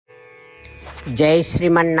Jai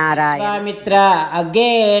Sriman Narayana. Vishwamitra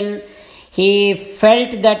again he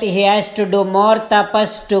felt that he has to do more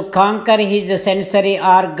tapas to conquer his sensory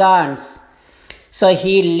organs. So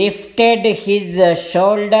he lifted his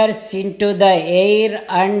shoulders into the air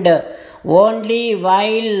and only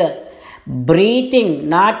while breathing,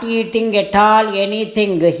 not eating at all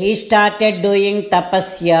anything, he started doing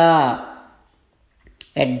tapasya.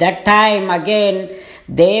 At that time again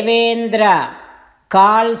Devendra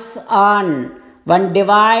calls on one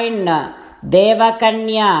divine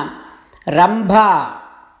Devakanya Rambha,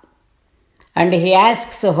 and he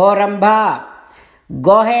asks, "Oh Rambha,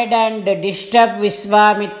 go ahead and disturb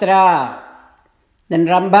Vishwamitra." Then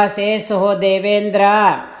Rambha says, "Oh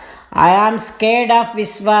Devendra, I am scared of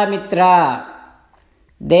Vishwamitra."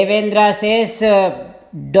 Devendra says,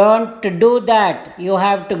 "Don't do that. You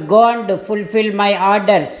have to go and fulfill my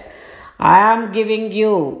orders. I am giving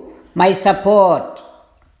you my support."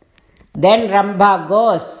 Then Rambha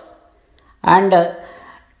goes and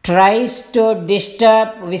tries to disturb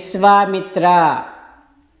Vishwamitra.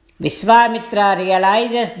 Vishwamitra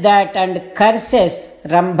realizes that and curses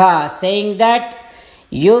Rambha, saying that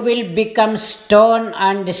you will become stone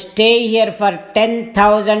and stay here for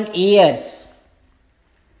 10,000 years.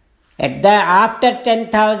 After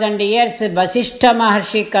 10,000 years, Vasishtha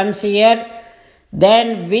Maharshi comes here.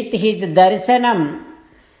 Then with his darshanam,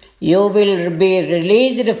 you will be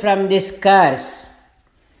released from this curse.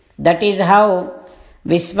 That is how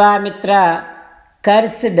Vishwamitra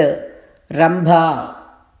cursed Rambha.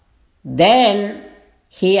 Then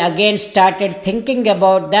he again started thinking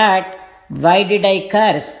about that. Why did I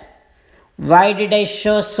curse? Why did I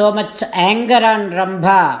show so much anger on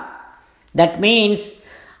Rambha? That means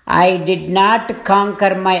I did not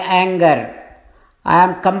conquer my anger. I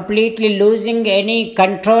am completely losing any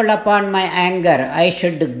control upon my anger. I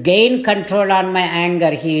should gain control on my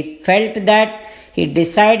anger. He felt that. He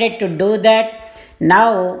decided to do that.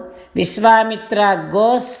 Now Vishwamitra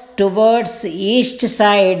goes towards east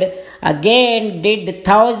side, again did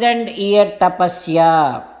 1,000-year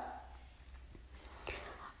tapasya.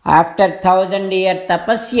 After 1,000-year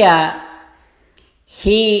tapasya, he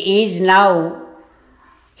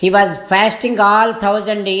was fasting all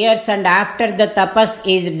 1,000 years, and after the tapas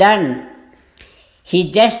is done,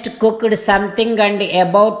 he just cooked something and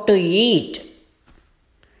about to eat.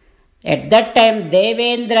 At that time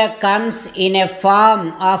Devendra comes in a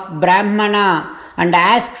form of Brahmana and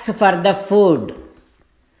asks for the food.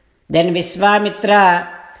 Then Vishwamitra,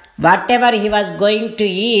 whatever he was going to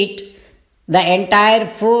eat, the entire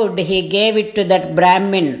food he gave it to that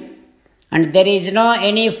Brahmin, and there is no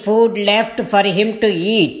any food left for him to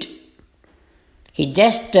eat. He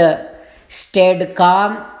just stayed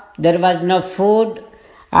calm. There was no food,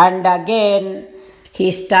 and again he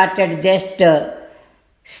started just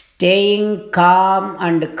staying calm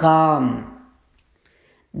and calm.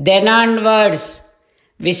 Then onwards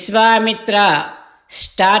Vishwamitra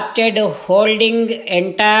started holding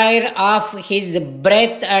entire of his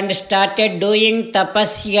breath and started doing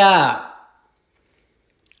tapasya.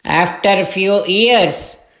 After few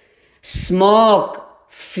years, smoke,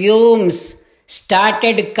 fumes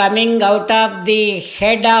started coming out of the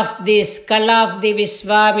head of the skull of the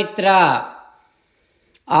Vishwamitra.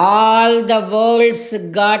 All the worlds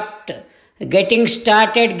started getting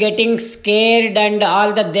scared, and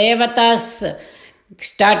all the devatas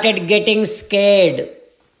started getting scared.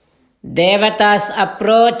 Devatas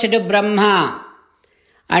approached Brahma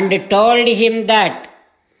and told him that,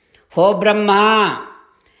 "Oh Brahma,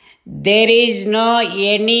 there is no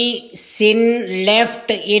any sin left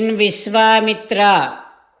in Vishwamitra.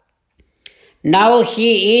 Now he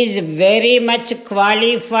is very much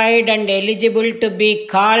qualified and eligible to be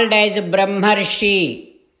called as Brahmarshi.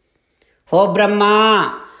 Oh Brahma,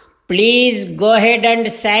 please go ahead and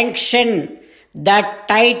sanction that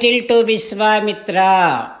title to Vishwamitra."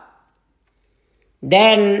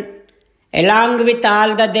 Then, along with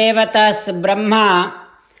all the devatas, Brahma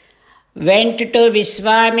went to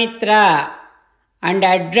Vishwamitra and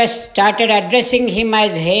started addressing him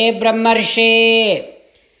as, "Hey Brahmarshi,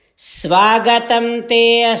 Swagatam te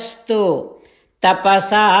astu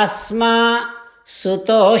tapasasma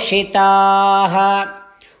sutoshitaha."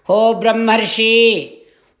 Oh Brahmarshi,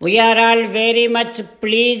 we are all very much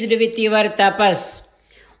pleased with your tapas.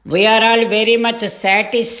 We are all very much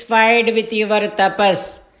satisfied with your tapas.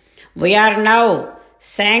 We are now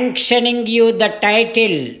sanctioning you the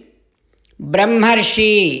title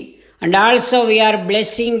Brahmarshi, and also we are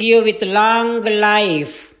blessing you with long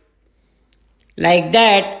life. Like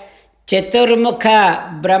that, Chaturmukha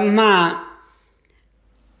Brahma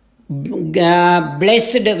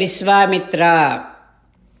blessed Vishwamitra.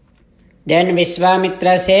 Then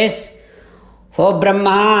Vishwamitra says, "O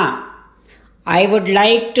Brahma, I would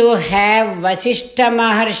like to have Vasishtha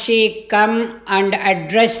Maharshi come and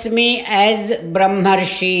address me as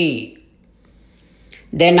Brahmarshi."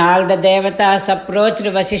 Then all the devatas approached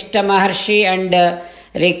Vasishtha Maharshi and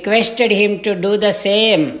requested him to do the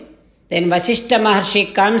same. Then Vasishtha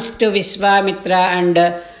Maharshi comes to Vishwamitra and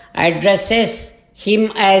addresses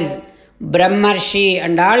him as Brahmarshi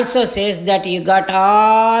and also says that you got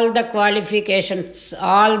all the qualifications,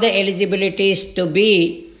 all the eligibilities to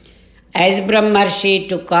be as Brahmarshi,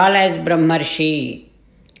 to call as Brahmarshi.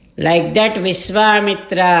 Like that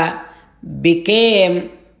Vishwamitra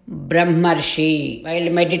became Brahmarshi. While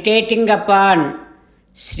meditating upon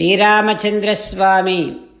Sri Ramachandra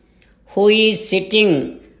Swami, who is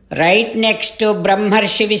sitting right next to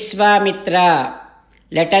Brahmarshi Vishwamitra,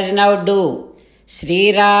 let us now do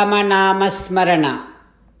Sri Rama Nama Smarana.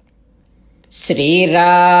 Sri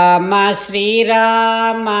Rama, Sri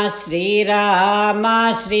Rama, Sri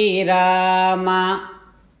Rama, Sri Rama.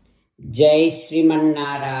 Jai Sriman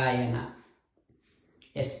Narayana.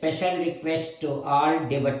 A special request to all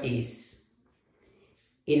devotees.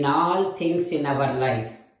 In all things in our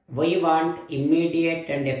life, we want immediate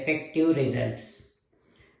and effective results.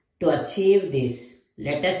 To achieve this,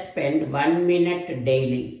 let us spend 1 minute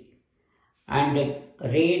daily and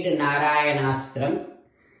read Narayanastram.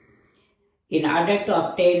 In order to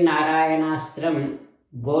obtain Narayanastram,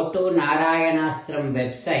 go to Narayanastram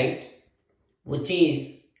website, which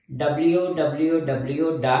is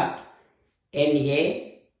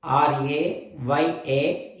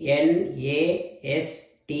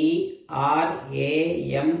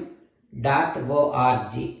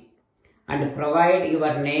and provide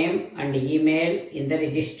your name and email in the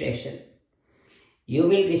registration. You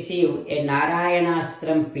will receive a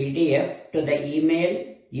Narayanastram PDF to the email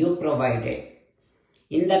you provided.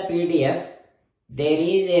 In the PDF, there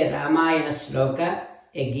is a Ramayana Sloka,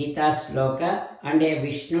 a Gita Sloka and a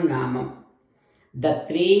Vishnu Namam. The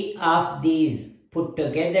three of these put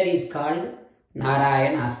together is called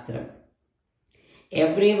Narayanastram.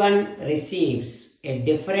 Everyone receives a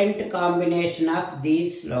different combination of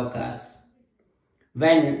these slokas.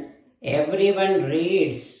 When everyone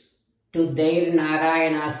reads to their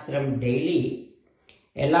Narayanastram daily,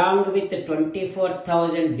 along with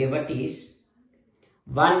 24,000 devotees,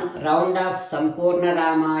 one round of Sampoorna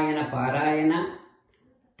Ramayana Parayana,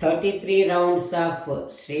 33 rounds of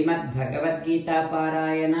Srimad Bhagavad Gita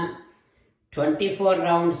Parayana, 24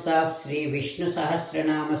 rounds of Sri Vishnu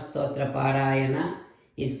Sahasranama Stotra Parayana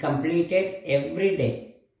is completed every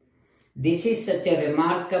day. This is such a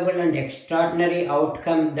remarkable and extraordinary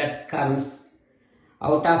outcome that comes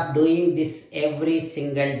out of doing this every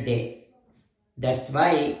single day. That's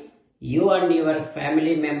why you and your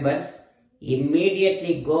family members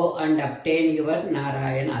immediately go and obtain your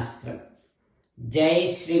Narayanastram. Jai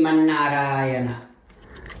Sriman Narayana.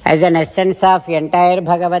 As an essence of entire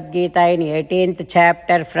Bhagavad Gita in 18th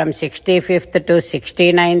chapter from 65th to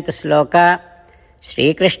 69th sloka,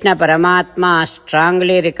 Sri Krishna Paramatma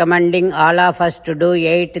strongly recommending all of us to do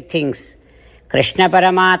 8 things. Krishna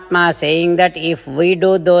Paramatma saying that if we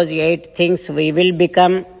do those 8 things, we will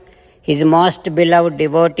become His most beloved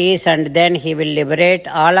devotees and then He will liberate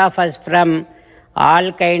all of us from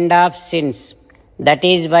all kind of sins. That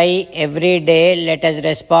is why every day let us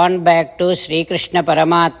respond back to Sri Krishna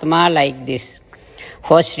Paramatma like this.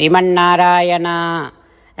 O Sriman Narayana,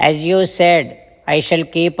 as you said, I shall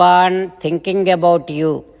keep on thinking about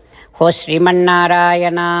you. O Sriman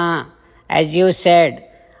Narayana, as you said,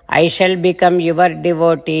 I shall become your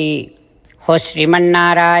devotee. O Sriman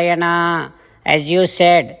Narayana, as you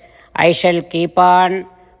said, I shall keep on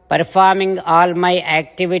performing all my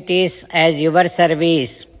activities as your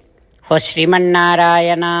service. O Sriman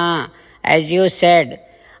Narayana, as you said,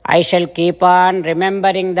 I shall keep on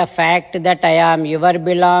remembering the fact that I am your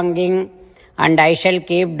belonging and I shall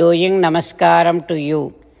keep doing namaskaram to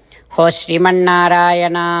you. O Sriman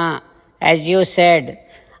Narayana, as you said,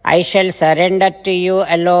 I shall surrender to you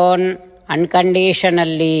alone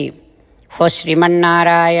unconditionally. O Sriman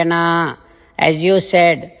Narayana, as you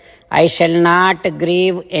said, I shall not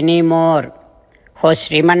grieve anymore. O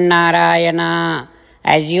Sriman Narayana,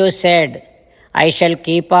 as you said, I shall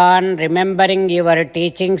keep on remembering your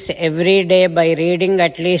teachings every day by reading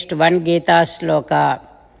at least one Gita sloka.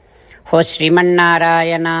 O Sriman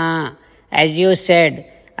Narayana, as you said,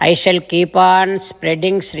 I shall keep on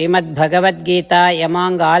spreading Srimad Bhagavad Gita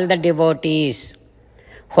among all the devotees.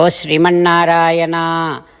 O Sriman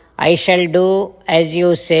Narayana, I shall do as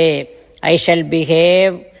you say. I shall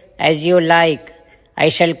behave as you like. I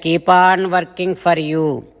shall keep on working for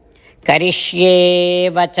you. కరిష్యే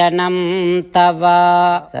వచనం తవ.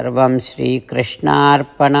 సర్వం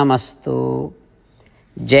శ్రీకృష్ణార్పణమస్తు.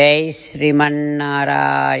 జై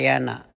శ్రీమన్నారాయణ.